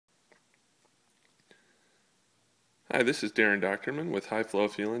Hi, this is Darin Dochterman with High Flow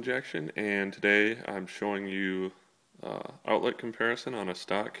Fuel Injection, and today I'm showing you outlet comparison on a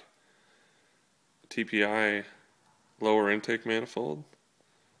stock TPI lower intake manifold,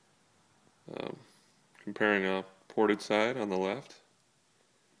 um, comparing a ported side on the left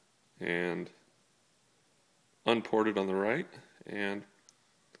and unported on the right. And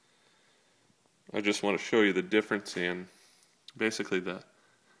I just want to show you the difference in basically the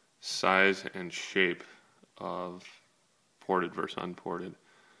size and shape of ported versus unported.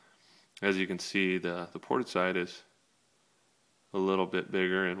 As you can see, the ported side is a little bit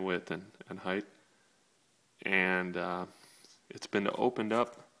bigger in width and height, and it's been opened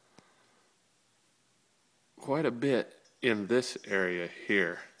up quite a bit in this area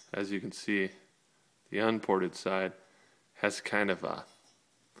here. As you can see, the unported side has kind of a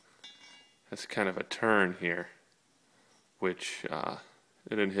turn here, which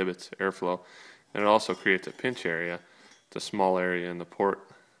it inhibits airflow, and it also creates a pinch area. It's a small area in the port.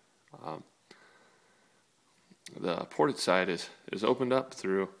 The ported side is opened up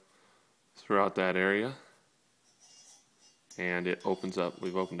throughout that area, and it opens up.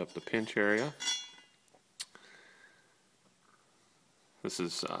 We've opened up the pinch area. This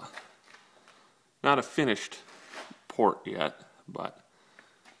is not a finished port yet, but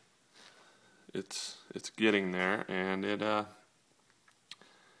it's getting there, and it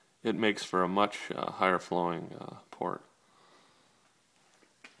makes for a much higher flowing port.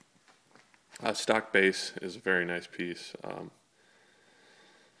 Stock base is a very nice piece.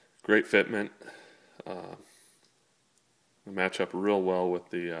 Great fitment. They match up real well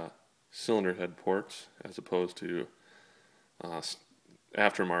with the cylinder head ports as opposed to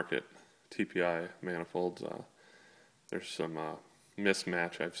aftermarket TPI manifolds. There's some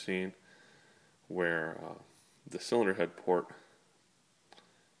mismatch I've seen where the cylinder head port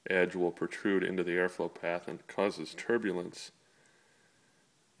edge will protrude into the airflow path and causes turbulence.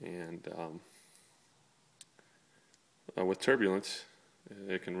 And with turbulence,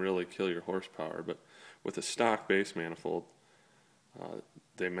 it can really kill your horsepower. But with a stock base manifold,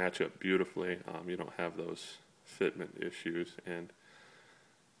 they match up beautifully. You don't have those fitment issues. And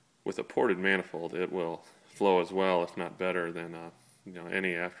with a ported manifold, it will flow as well, if not better, than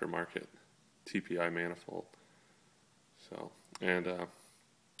any aftermarket TPI manifold. So, and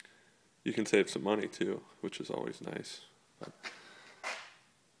you can save some money too, which is always nice. But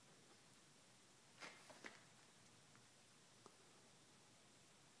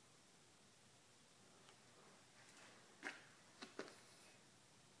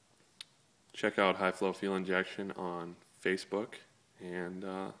check out High Flow Fuel Injection on Facebook and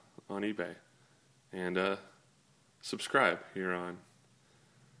on eBay. And subscribe here on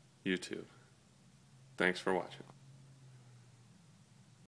YouTube. Thanks for watching.